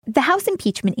House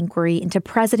impeachment inquiry into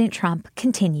President Trump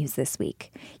continues this week.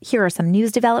 Here are some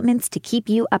news developments to keep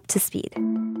you up to speed.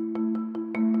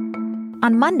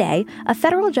 On Monday, a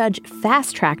federal judge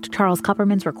fast-tracked Charles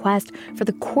Kupperman's request for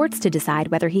the courts to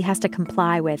decide whether he has to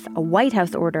comply with a White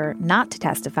House order not to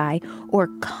testify or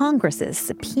Congress's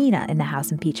subpoena in the House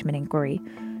impeachment inquiry.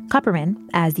 Kupperman,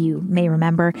 as you may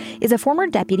remember, is a former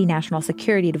deputy national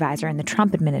security advisor in the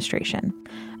Trump administration.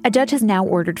 A judge has now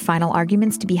ordered final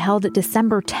arguments to be held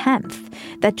December 10th.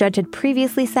 That judge had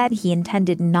previously said he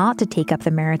intended not to take up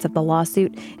the merits of the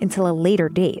lawsuit until a later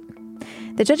date.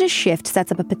 The judge's shift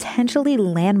sets up a potentially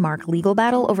landmark legal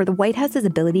battle over the White House's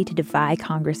ability to defy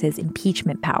Congress's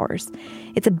impeachment powers.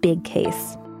 It's a big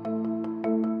case.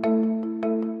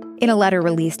 In a letter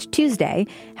released Tuesday,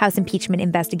 House impeachment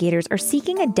investigators are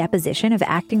seeking a deposition of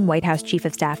acting White House Chief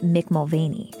of Staff Mick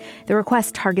Mulvaney. The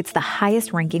request targets the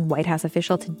highest-ranking White House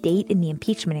official to date in the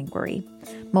impeachment inquiry.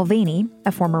 Mulvaney,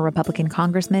 a former Republican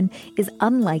congressman, is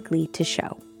unlikely to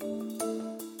show.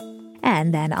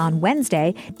 And then on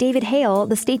Wednesday, David Hale,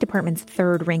 the State Department's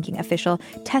third-ranking official,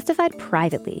 testified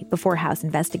privately before House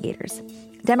investigators.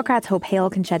 Democrats hope Hale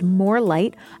can shed more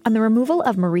light on the removal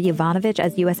of Marie Yovanovitch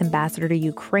as U.S. ambassador to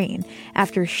Ukraine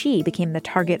after she became the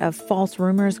target of false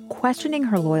rumors questioning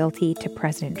her loyalty to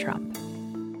President Trump.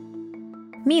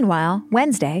 Meanwhile,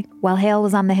 Wednesday, while Hale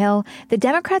was on the Hill, the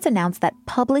Democrats announced that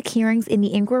public hearings in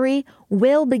the inquiry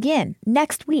will begin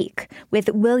next week, with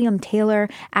William Taylor,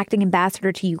 acting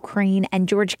ambassador to Ukraine, and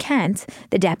George Kent,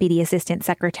 the Deputy Assistant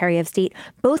Secretary of State,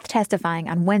 both testifying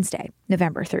on Wednesday,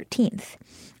 November 13th.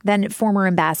 Then former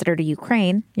ambassador to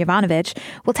Ukraine, Yovanovitch,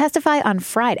 will testify on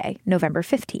Friday, November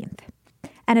 15th.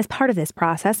 And as part of this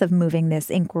process of moving this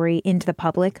inquiry into the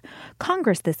public,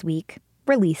 Congress this week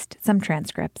released some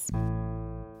transcripts.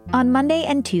 On Monday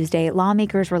and Tuesday,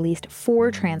 lawmakers released 4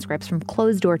 transcripts from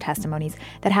closed-door testimonies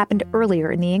that happened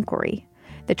earlier in the inquiry.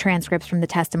 The transcripts from the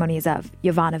testimonies of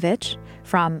Yovanovitch,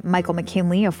 from Michael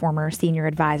McKinley, a former senior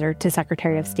advisor to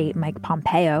Secretary of State Mike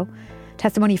Pompeo,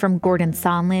 testimony from Gordon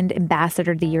Sondland,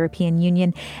 ambassador to the European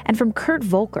Union, and from Kurt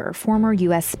Volker, former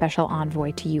U.S. special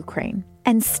envoy to Ukraine.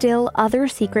 And still, other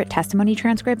secret testimony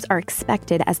transcripts are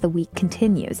expected as the week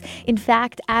continues. In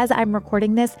fact, as I'm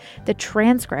recording this, the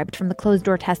transcript from the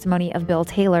closed-door testimony of Bill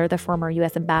Taylor, the former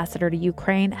U.S. ambassador to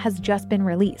Ukraine, has just been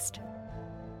released.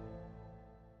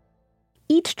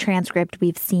 Each transcript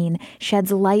we've seen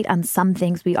sheds light on some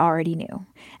things we already knew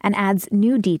and adds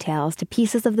new details to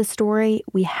pieces of the story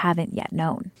we haven't yet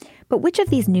known. But which of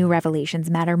these new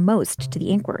revelations matter most to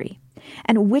the inquiry?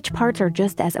 And which parts are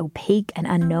just as opaque and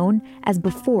unknown as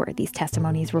before these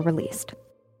testimonies were released?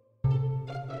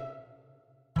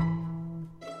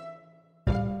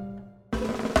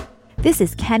 This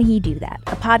is Can He Do That,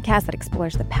 a podcast that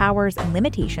explores the powers and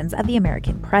limitations of the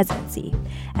American presidency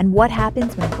and what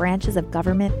happens when branches of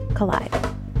government collide.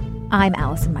 I'm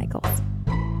Allison Michaels.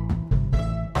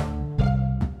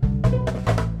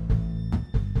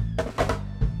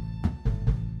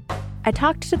 I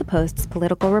talked to the Post's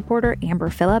political reporter, Amber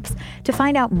Phillips, to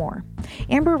find out more.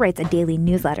 Amber writes a daily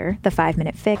newsletter, The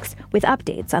 5-Minute Fix, with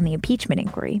updates on the impeachment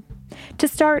inquiry. To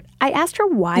start, I asked her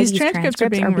why these transcripts are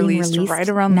being released right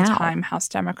around now. The time House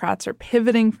Democrats are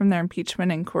pivoting from their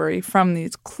impeachment inquiry from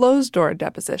these closed-door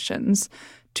depositions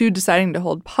to deciding to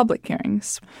hold public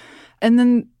hearings. And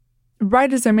then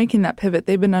right as they're making that pivot,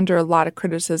 they've been under a lot of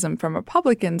criticism from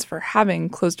Republicans for having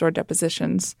closed-door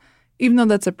depositions, even though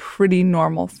that's a pretty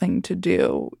normal thing to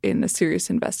do in a serious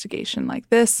investigation like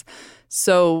this.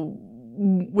 So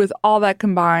with all that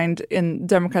combined and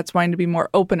Democrats wanting to be more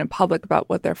open and public about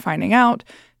what they're finding out,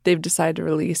 they've decided to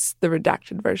release the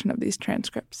redacted version of these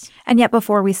transcripts. And yet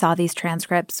before we saw these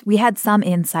transcripts, we had some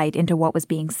insight into what was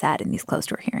being said in these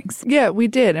closed-door hearings. Yeah, we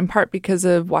did, in part because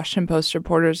of Washington Post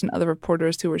reporters and other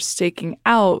reporters who were staking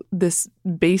out this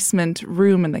basement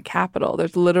room in the Capitol.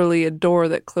 There's literally a door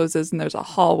that closes and there's a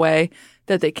hallway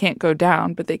that they can't go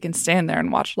down, but they can stand there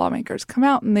and watch lawmakers come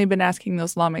out. And they've been asking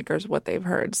those lawmakers what they've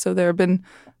heard. So there have been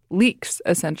leaks,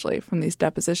 essentially, from these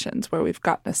depositions where we've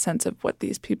gotten a sense of what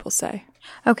these people say.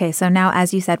 Okay, so now,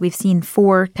 as you said, we've seen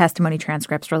 4 testimony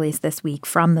transcripts released this week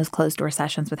from those closed-door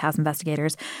sessions with House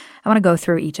investigators. I want to go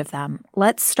through each of them.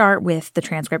 Let's start with the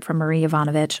transcript from Marie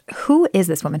Yovanovitch. Who is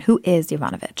this woman? Who is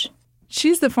Yovanovitch?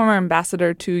 She's the former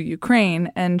ambassador to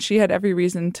Ukraine, and she had every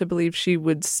reason to believe she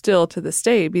would still, to this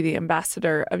day, be the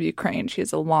ambassador of Ukraine. She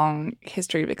has a long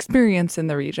history of experience in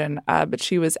the region, but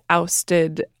she was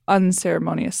ousted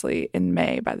unceremoniously in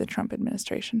May by the Trump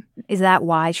administration. Is that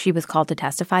why she was called to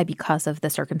testify, because of the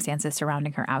circumstances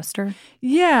surrounding her ouster?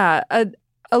 Yeah.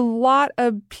 A lot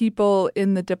of people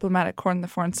in the diplomatic corps and the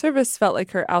Foreign Service felt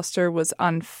like her ouster was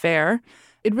unfair.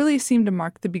 It really seemed to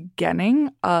mark the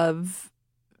beginning of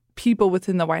people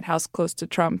within the White House close to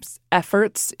Trump's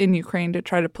efforts in Ukraine to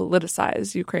try to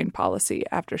politicize Ukraine policy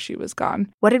after she was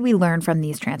gone. What did we learn from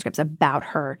these transcripts about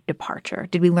her departure?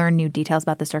 Did we learn new details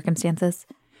about the circumstances?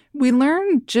 We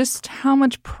learned just how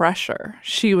much pressure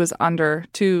she was under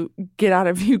to get out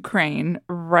of Ukraine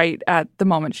right at the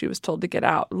moment she was told to get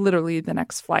out, literally the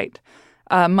next flight.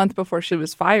 A month before she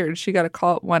was fired, she got a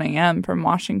call at 1 a.m. from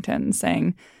Washington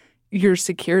saying, your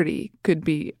security could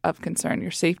be of concern.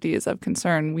 Your safety is of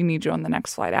concern. We need you on the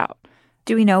next flight out.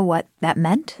 Do we know what that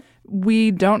meant?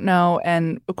 We don't know.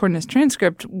 And according to this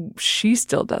transcript, she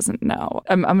still doesn't know.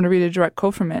 I'm going to read a direct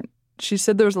quote from it. She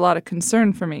said there was a lot of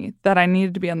concern for me that I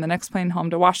needed to be on the next plane home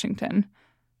to Washington,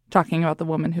 talking about the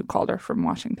woman who called her from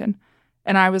Washington.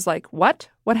 And I was like, what?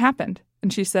 What happened?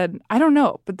 And she said, I don't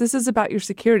know, but this is about your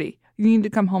security. You need to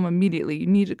come home immediately. You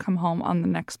need to come home on the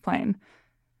next plane.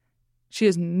 She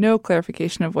has no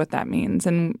clarification of what that means,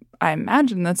 and I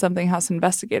imagine that's something House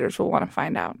investigators will want to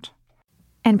find out.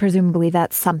 And presumably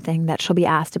that's something that she'll be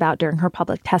asked about during her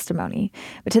public testimony.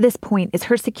 But to this point, is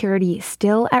her security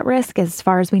still at risk as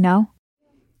far as we know?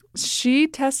 She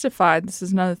testified, this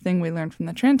is another thing we learned from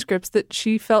the transcripts, that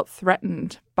she felt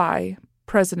threatened by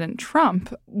President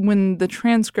Trump when the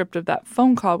transcript of that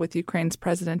phone call with Ukraine's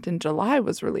president in July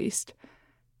was released.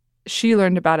 She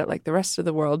learned about it like the rest of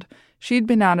the world. She'd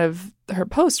been out of her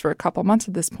post for a couple months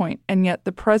at this point, and yet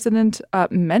the president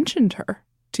mentioned her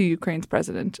to Ukraine's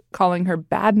president, calling her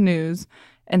bad news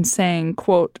and saying,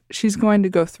 quote, she's going to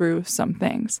go through some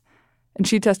things. And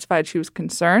she testified she was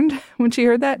concerned when she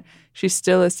heard that. She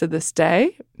still is to this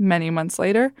day, many months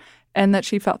later, and that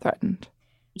she felt threatened.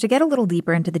 To get a little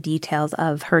deeper into the details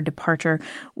of her departure,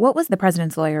 what was the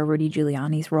president's lawyer, Rudy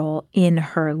Giuliani's, role in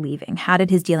her leaving? How did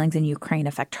his dealings in Ukraine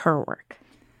affect her work?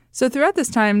 So throughout this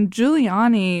time,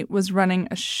 Giuliani was running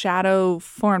a shadow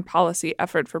foreign policy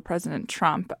effort for President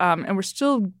Trump, and we're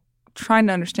still trying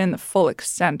to understand the full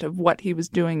extent of what he was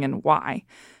doing and why.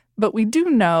 But we do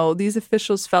know these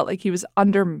officials felt like he was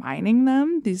undermining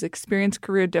them, these experienced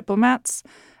career diplomats.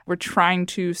 We're trying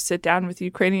to sit down with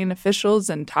Ukrainian officials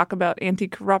and talk about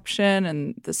anti-corruption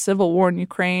and the civil war in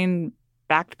Ukraine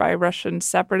backed by Russian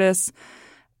separatists.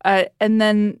 And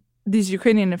then these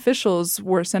Ukrainian officials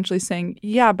were essentially saying,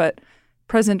 yeah, but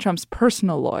President Trump's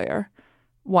personal lawyer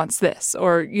wants this.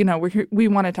 Or, you know, we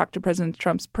want to talk to President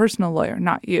Trump's personal lawyer,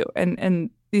 not you. And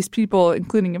these people,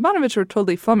 including Yovanovitch, were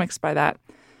totally flummoxed by that.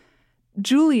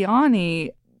 Giuliani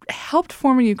helped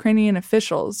former Ukrainian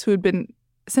officials who had been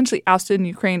essentially ousted in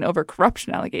Ukraine over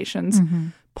corruption allegations,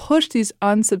 push these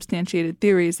unsubstantiated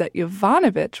theories that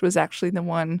Yovanovitch was actually the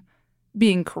one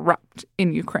being corrupt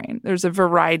in Ukraine. There's a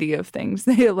variety of things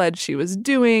they alleged she was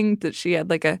doing, that she had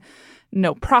like a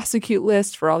no prosecute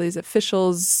list for all these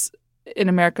officials in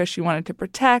America she wanted to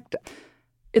protect.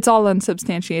 It's all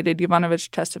unsubstantiated. Yovanovitch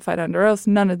testified under oath.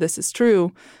 None of this is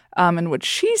true. And what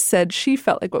she said, she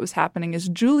felt like what was happening is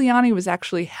Giuliani was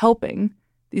actually helping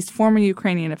these former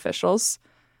Ukrainian officials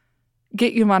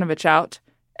get Yovanovitch out,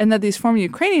 and that these former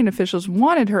Ukrainian officials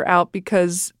wanted her out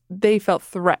because they felt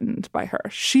threatened by her.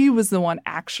 She was the one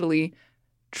actually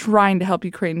trying to help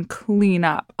Ukraine clean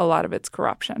up a lot of its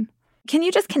corruption. Can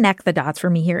you just connect the dots for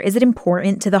me here? Is it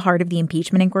important to the heart of the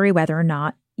impeachment inquiry whether or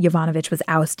not Yovanovitch was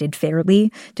ousted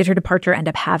fairly? Did her departure end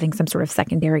up having some sort of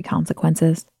secondary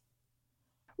consequences?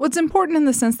 Well, it's important in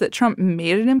the sense that Trump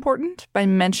made it important by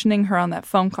mentioning her on that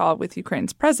phone call with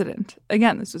Ukraine's president.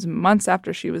 Again, this was months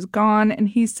after she was gone, and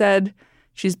he said,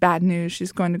 she's bad news,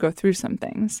 she's going to go through some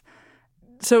things.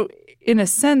 So in a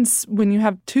sense, when you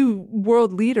have two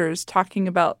world leaders talking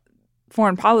about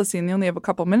foreign policy and they only have a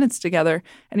couple minutes together,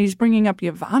 and he's bringing up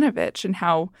Yovanovitch and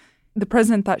how the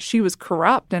president thought she was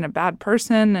corrupt and a bad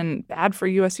person and bad for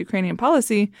U.S.-Ukrainian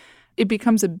policy, it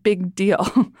becomes a big deal.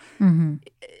 Mm-hmm.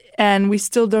 And we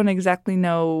still don't exactly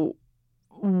know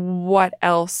what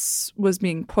else was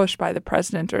being pushed by the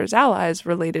president or his allies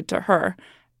related to her.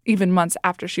 Even months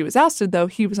after she was ousted, though,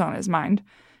 he was on his mind.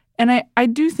 And I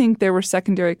do think there were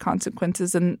secondary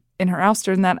consequences in her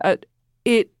ouster, in that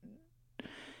it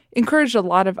encouraged a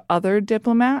lot of other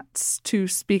diplomats to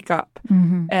speak up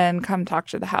and come talk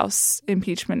to the House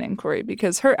impeachment inquiry,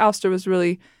 because her ouster was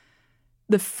really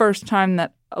the first time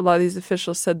that a lot of these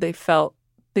officials said they felt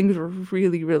things were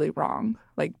really, really wrong.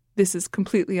 Like, this is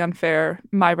completely unfair.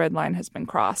 My red line has been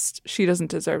crossed. She doesn't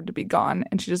deserve to be gone,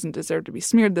 and she doesn't deserve to be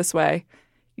smeared this way.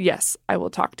 yes, I will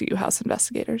talk to you, House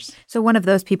investigators. So one of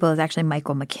those people is actually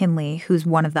Michael McKinley, who's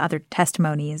one of the other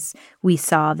testimonies we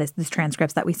saw, this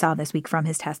transcripts that we saw this week from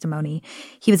his testimony.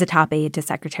 He was a top aide to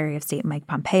Secretary of State Mike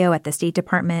Pompeo at the State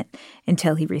Department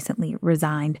until he recently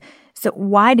resigned. So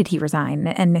why did he resign?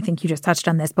 And I think you just touched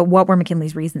on this, but what were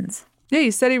McKinley's reasons? Yeah,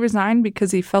 he said he resigned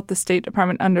because he felt the State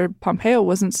Department under Pompeo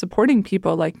wasn't supporting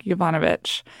people like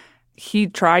Yovanovitch. He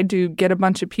tried to get a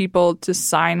bunch of people to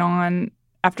sign on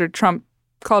after Trump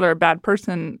called her a bad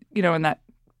person, in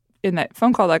that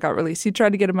phone call that got released. He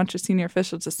tried to get a bunch of senior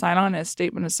officials to sign on a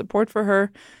statement of support for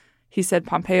her. He said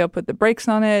Pompeo put the brakes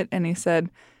on it, and he said,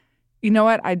 you know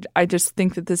what, I just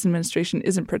think that this administration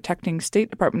isn't protecting State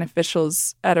Department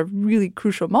officials at a really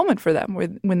crucial moment for them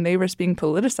when they risk being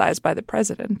politicized by the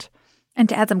president. And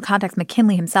to add some context,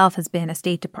 McKinley himself has been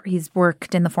he's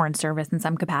worked in the Foreign Service in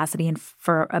some capacity and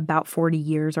for about 40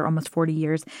 years or almost 40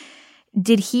 years.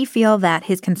 Did he feel that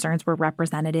his concerns were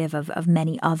representative of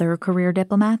many other career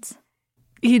diplomats?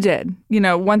 He did.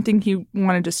 One thing he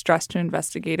wanted to stress to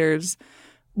investigators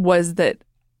was that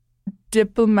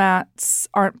diplomats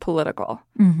aren't political.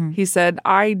 Mm-hmm. He said,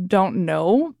 I don't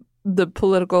know the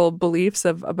political beliefs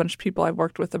of a bunch of people I've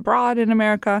worked with abroad in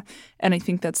America, and I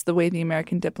think that's the way the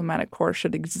American diplomatic corps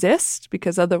should exist,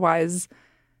 because otherwise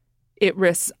it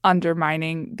risks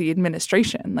undermining the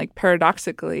administration. Like,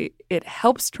 paradoxically, it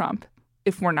helps Trump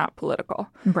if we're not political.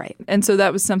 Right. And so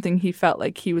that was something he felt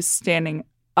like he was standing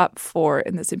up for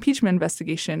in this impeachment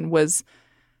investigation, was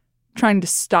trying to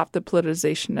stop the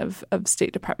politicization of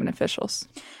State Department officials.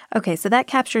 Okay, so that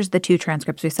captures the two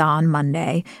transcripts we saw on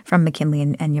Monday from McKinley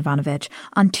and Yovanovitch.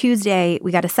 On Tuesday,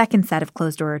 we got a second set of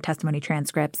closed-door testimony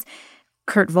transcripts.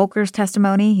 Kurt Volker's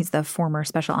testimony, he's the former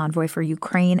special envoy for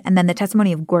Ukraine, and then the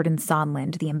testimony of Gordon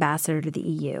Sondland, the ambassador to the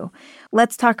EU.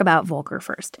 Let's talk about Volker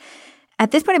first. At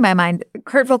this point in my mind,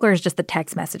 Kurt Volker is just the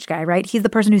text message guy, right? He's the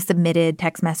person who submitted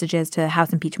text messages to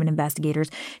House impeachment investigators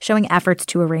showing efforts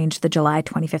to arrange the July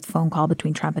 25th phone call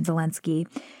between Trump and Zelensky.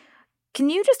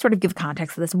 Can you just sort of give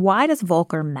context to this? Why does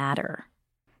Volker matter?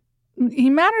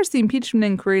 He matters the impeachment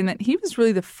inquiry in that he was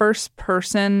really the first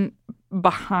person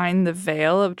behind the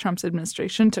veil of Trump's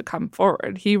administration to come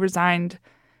forward. He resigned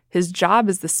his job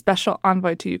as the special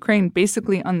envoy to Ukraine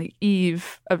basically on the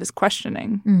eve of his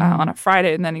questioning on a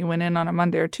Friday, and then he went in on a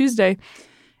Monday or Tuesday.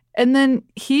 And then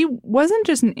he wasn't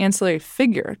just an ancillary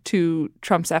figure to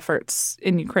Trump's efforts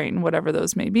in Ukraine, whatever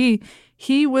those may be.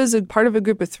 He was a part of a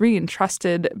group of three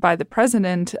entrusted by the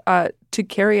president to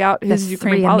carry out his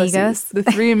Ukraine policies. The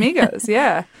three amigos,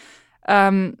 yeah.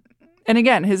 And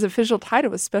again, his official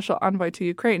title was special envoy to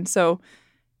Ukraine. So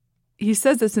he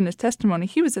says this in his testimony.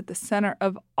 He was at the center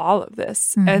of all of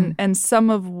this. Mm-hmm. And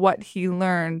some of what he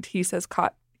learned, he says,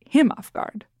 caught him off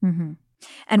guard. Mm-hmm.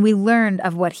 And we learned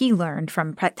of what he learned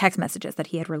from text messages that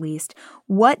he had released.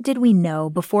 What did we know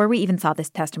before we even saw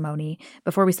this testimony,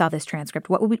 before we saw this transcript?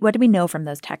 What did we know from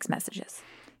those text messages?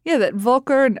 Yeah, that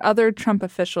Volker and other Trump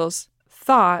officials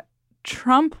thought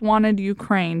Trump wanted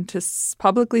Ukraine to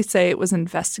publicly say it was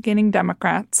investigating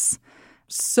Democrats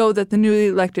so that the newly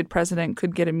elected president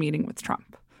could get a meeting with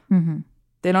Trump. Mm-hmm.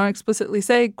 They don't explicitly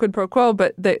say quid pro quo,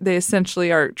 but they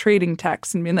essentially are trading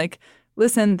texts and being like,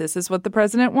 listen, this is what the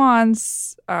president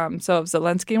wants. So if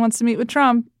Zelensky wants to meet with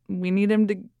Trump, we need him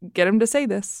to get him to say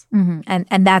this. Mm-hmm.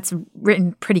 And that's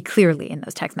written pretty clearly in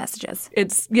those text messages.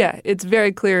 It's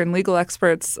very clear. And legal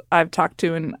experts I've talked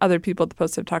to and other people at the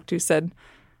Post I've talked to said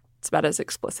it's about as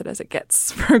explicit as it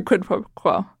gets for quid pro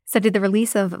quo. So did the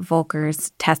release of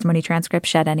Volker's testimony transcript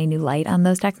shed any new light on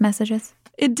those text messages?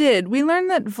 It did. We learned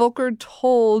that Volker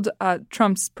told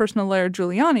Trump's personal lawyer,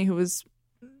 Giuliani, who was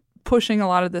pushing a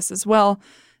lot of this as well,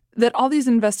 that all these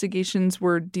investigations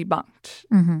were debunked.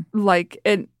 Mm-hmm. Like,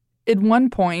 at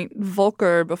one point,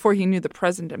 Volker, before he knew the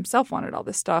president himself wanted all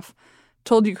this stuff,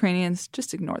 told Ukrainians,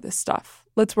 just ignore this stuff.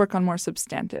 Let's work on more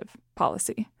substantive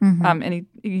policy. Mm-hmm. And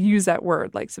he used that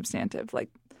word, like substantive. Like,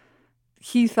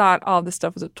 he thought all this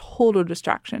stuff was a total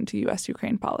distraction to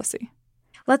U.S.-Ukraine policy.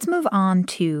 Let's move on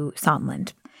to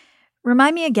Sondland.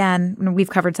 Remind me again, we've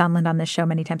covered Sondland on this show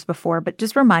many times before, but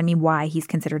just remind me why he's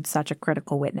considered such a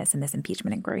critical witness in this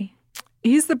impeachment inquiry.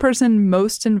 He's the person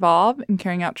most involved in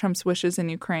carrying out Trump's wishes in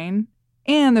Ukraine.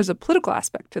 And there's a political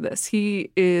aspect to this. He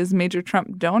is major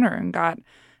Trump donor and got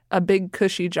a big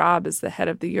cushy job as the head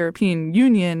of the European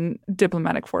Union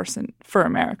diplomatic force for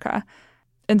America.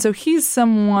 And so he's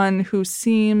someone who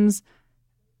seems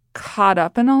caught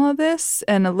up in all of this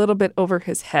and a little bit over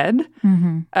his head,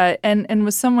 and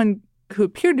was someone who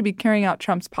appeared to be carrying out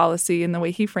Trump's policy in the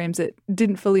way he frames it,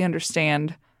 didn't fully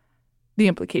understand the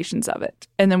implications of it.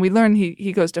 And then we learn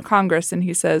he goes to Congress and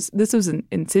he says, this was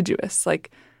insidious.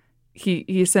 Like, he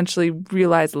essentially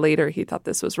realized later he thought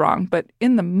this was wrong. But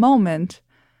in the moment,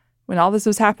 when all this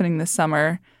was happening this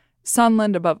summer,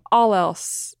 Sondland, above all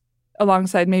else,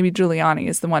 alongside maybe Giuliani,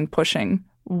 is the one pushing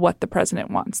what the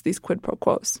president wants, these quid pro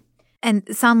quos. And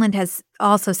Sondland has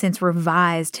also since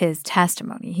revised his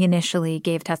testimony. He initially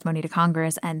gave testimony to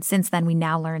Congress, and since then we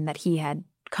now learn that he had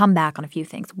come back on a few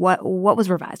things. What was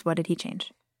revised? What did he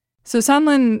change? So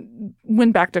Sondland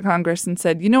went back to Congress and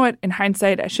said, you know what, in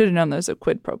hindsight, I should have known there was a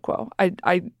quid pro quo.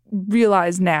 I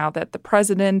realize now that the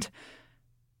president,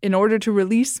 in order to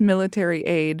release military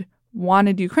aid,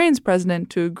 wanted Ukraine's president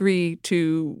to agree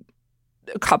to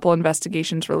a couple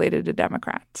investigations related to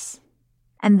Democrats.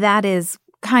 And that is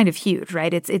kind of huge,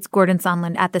 right? It's Gordon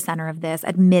Sondland at the center of this,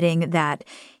 admitting that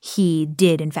he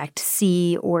did, in fact,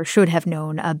 see or should have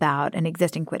known about an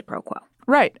existing quid pro quo.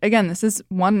 Right. Again, this is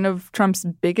one of Trump's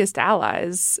biggest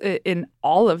allies in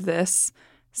all of this,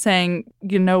 saying,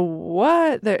 you know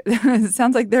what? It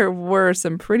sounds like there were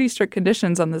some pretty strict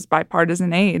conditions on this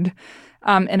bipartisan aid.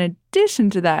 In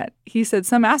addition to that, he said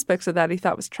some aspects of that he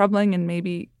thought was troubling and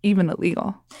maybe even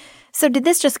illegal. So did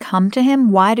this just come to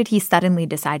him? Why did he suddenly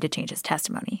decide to change his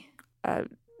testimony? I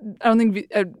don't think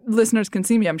listeners can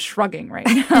see me. I'm shrugging right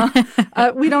now.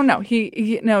 We don't know.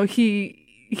 He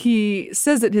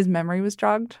says that his memory was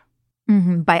jogged.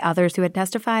 Mm-hmm. By others who had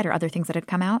testified or other things that had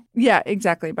come out? Yeah,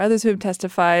 exactly. By others who have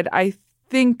testified. I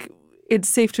think it's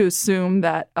safe to assume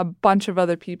that a bunch of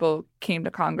other people came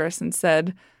to Congress and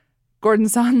said, Gordon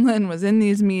Sondland was in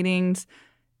these meetings.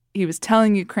 He was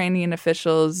telling Ukrainian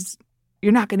officials,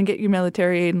 you're not going to get your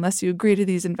military aid unless you agree to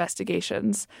these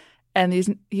investigations.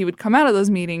 And he would come out of those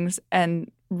meetings and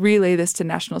relay this to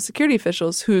national security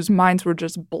officials whose minds were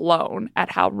just blown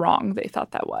at how wrong they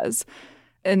thought that was.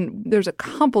 And there's a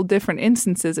couple different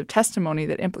instances of testimony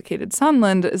that implicated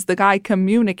Sondland as the guy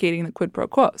communicating the quid pro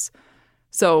quos.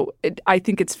 So I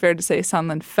think it's fair to say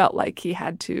Sondland felt like he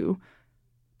had to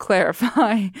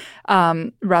clarify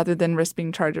rather than risk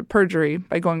being charged of perjury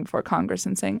by going before Congress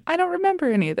and saying, I don't remember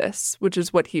any of this, which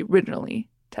is what he originally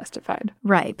testified.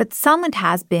 Right. But Sondland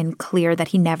has been clear that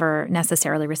he never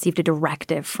necessarily received a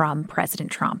directive from President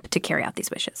Trump to carry out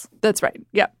these wishes. That's right.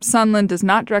 Yeah. Sondland does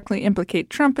not directly implicate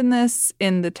Trump in this.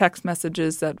 In the text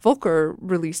messages that Volker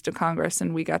released to Congress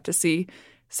and we got to see,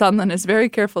 Sondland is very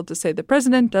careful to say the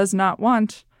president does not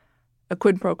want a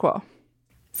quid pro quo.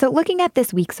 So looking at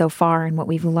this week so far and what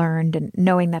we've learned and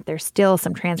knowing that there's still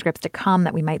some transcripts to come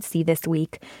that we might see this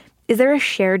week, is there a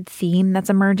shared theme that's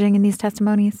emerging in these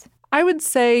testimonies? I would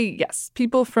say yes.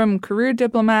 People from career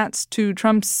diplomats to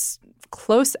Trump's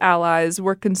close allies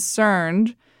were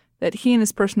concerned that he and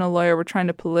his personal lawyer were trying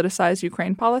to politicize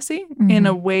Ukraine policy in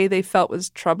a way they felt was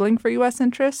troubling for U.S.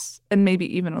 interests and maybe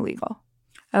even illegal.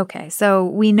 Okay, so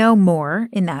we know more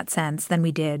in that sense than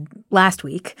we did last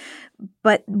week.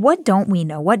 But what don't we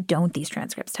know? What don't these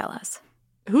transcripts tell us?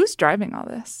 Who's driving all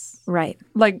this? Right.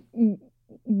 Like,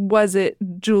 was it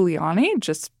Giuliani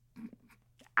just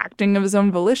acting of his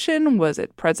own volition? Was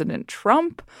it President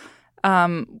Trump?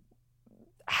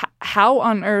 How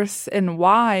on earth and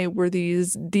why were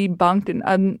these debunked and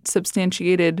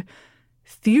unsubstantiated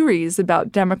theories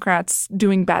about Democrats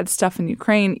doing bad stuff in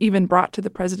Ukraine even brought to the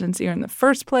president's ear in the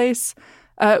first place?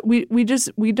 We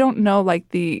don't know like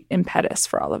the impetus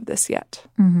for all of this yet.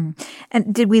 Mm-hmm.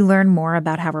 And did we learn more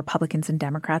about how Republicans and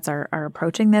Democrats are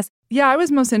approaching this? Yeah, I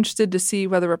was most interested to see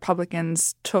whether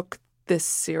Republicans took this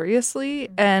seriously.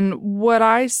 And what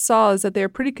I saw is that they're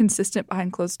pretty consistent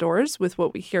behind closed doors with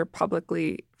what we hear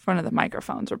publicly in front of the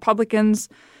microphones. Republicans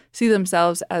see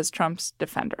themselves as Trump's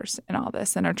defenders in all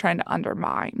this and are trying to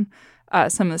undermine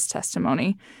some of this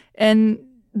testimony. And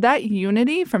that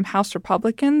unity from House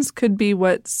Republicans could be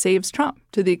what saves Trump,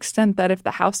 to the extent that if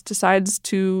the House decides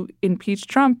to impeach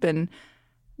Trump and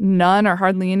none or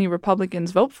hardly any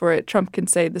Republicans vote for it, Trump can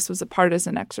say this was a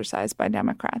partisan exercise by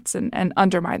Democrats and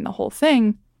undermine the whole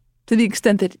thing, to the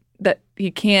extent that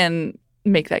he can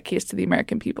make that case to the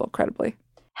American people credibly.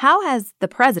 How has the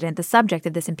president, the subject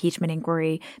of this impeachment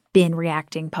inquiry, been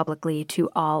reacting publicly to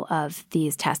all of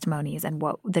these testimonies and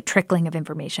what the trickling of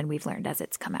information we've learned as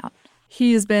it's come out?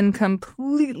 He has been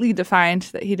completely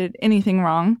defiant that he did anything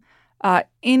wrong.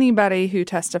 Anybody who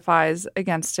testifies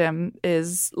against him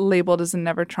is labeled as a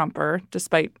never-Trumper,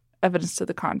 despite evidence to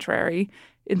the contrary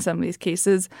in some of these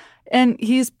cases. And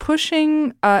he's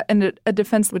pushing a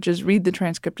defense which is read the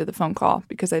transcript of the phone call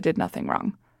because I did nothing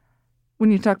wrong.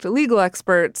 When you talk to legal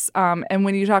experts and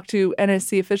when you talk to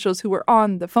NSC officials who were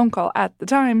on the phone call at the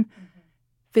time,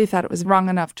 they thought it was wrong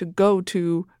enough to go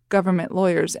to government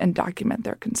lawyers and document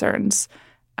their concerns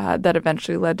that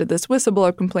eventually led to this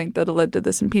whistleblower complaint that led to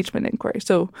this impeachment inquiry.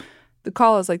 So the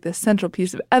call is like this central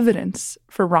piece of evidence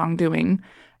for wrongdoing.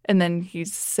 And then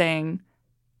he's saying,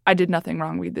 I did nothing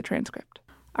wrong, read the transcript.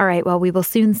 All right, well, we will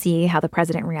soon see how the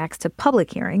president reacts to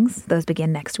public hearings. Those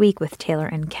begin next week with Taylor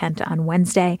and Kent on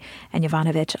Wednesday and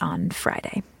Yovanovitch on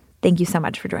Friday. Thank you so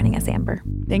much for joining us, Amber.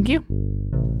 Thank you.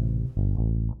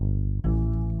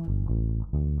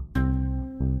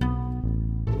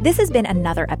 This has been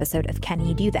another episode of Can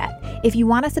He Do That? If you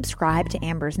want to subscribe to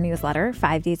Amber's newsletter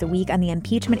 5 days a week on the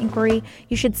impeachment inquiry,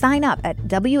 you should sign up at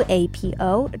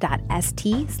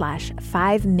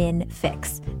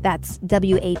wapo.st/5minfix. That's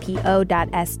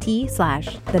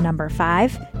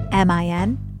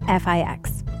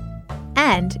wapo.st/5minfix.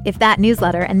 And if that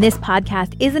newsletter and this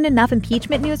podcast isn't enough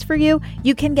impeachment news for you,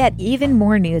 you can get even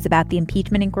more news about the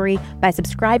impeachment inquiry by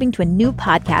subscribing to a new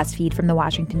podcast feed from The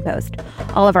Washington Post.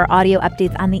 All of our audio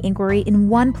updates on the inquiry in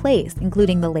one place,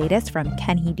 including the latest from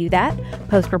Can He Do That?,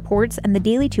 Post Reports, and the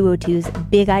Daily 202's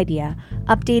Big Idea,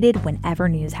 updated whenever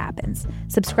news happens.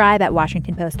 Subscribe at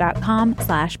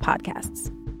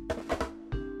washingtonpost.com/podcasts.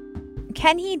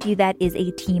 Can He Do That is a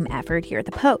team effort here at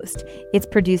the Post. It's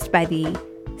produced by the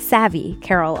savvy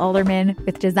Carol Alderman,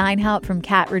 with design help from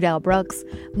Kat Rudell Brooks,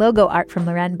 logo art from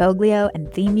Loren Boglio,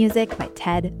 and theme music by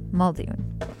Ted Muldoon.